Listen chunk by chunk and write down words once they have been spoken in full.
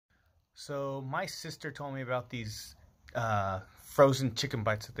So my sister told me about these frozen chicken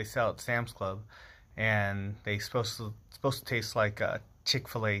bites that they sell at Sam's Club, and they supposed to taste like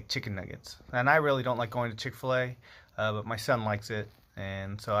Chick-fil-A chicken nuggets. And I really don't like going to Chick-fil-A, but my son likes it,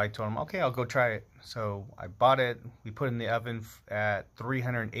 and so I told him, okay, I'll go try it. So I bought it. We put it in the oven at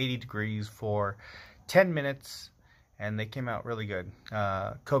 380 degrees for 10 minutes, and they came out really good.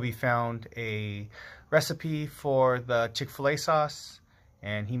 Kobe found a recipe for the Chick-fil-A sauce,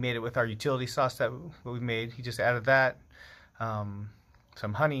 and he made it with our utility sauce that we made. He just added that, some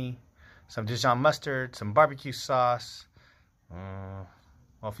honey, some Dijon mustard, some barbecue sauce. Well,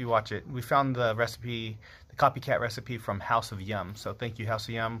 if you watch it, we found the recipe, the CopyCat recipe from House of Yum. So thank you, House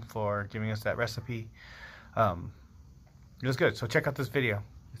of Yum, for giving us that recipe. It was good. So check out this video.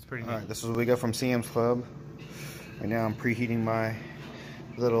 It's pretty neat. All right, this is what we got from Sam's Club. Right now I'm preheating my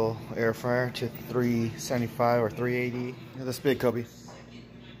little air fryer to 375 or 380. Look at this big, Kobe.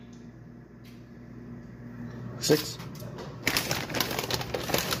 6?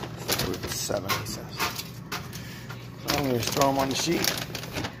 7, he says. So I'm going to just throw them on the sheet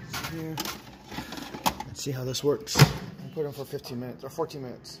here and see how this works. And put them for 15 minutes or 14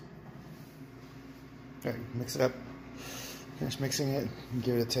 minutes. All right, mix it up. Finish mixing it and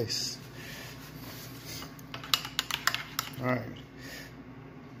give it a taste. All right.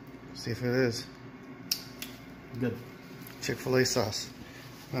 See if it is good. Chick-fil-A sauce.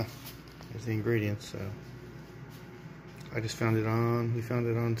 Huh. There's the ingredients. So I just found it on. We found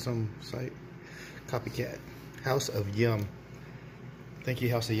it on some site. CopyCat. House of Yum. Thank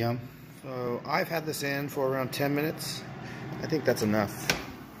you, House of Yum. So I've had this in for around 10 minutes. I think that's enough.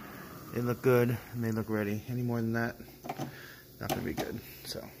 They look good and they look ready. Any more than that, not gonna be good.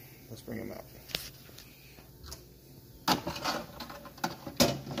 So let's bring them out.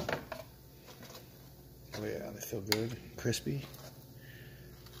 Oh yeah, they feel good, crispy.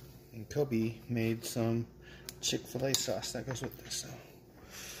 And Kobe made some Chick-fil-A sauce that goes with this. So,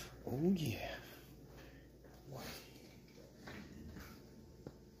 oh yeah.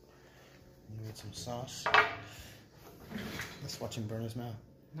 You made some sauce. Let's watch him burn his mouth.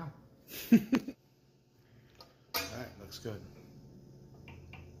 No. Alright, looks good.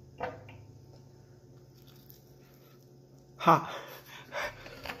 Hot.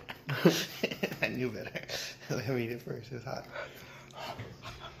 I knew better. Let me eat it first. It's hot.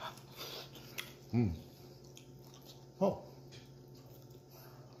 Mmm. Oh.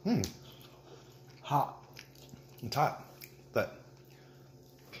 Mmm. Hot. It's hot. But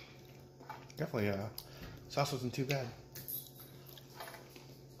definitely sauce wasn't too bad.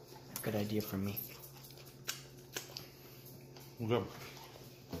 Good idea from me. Good.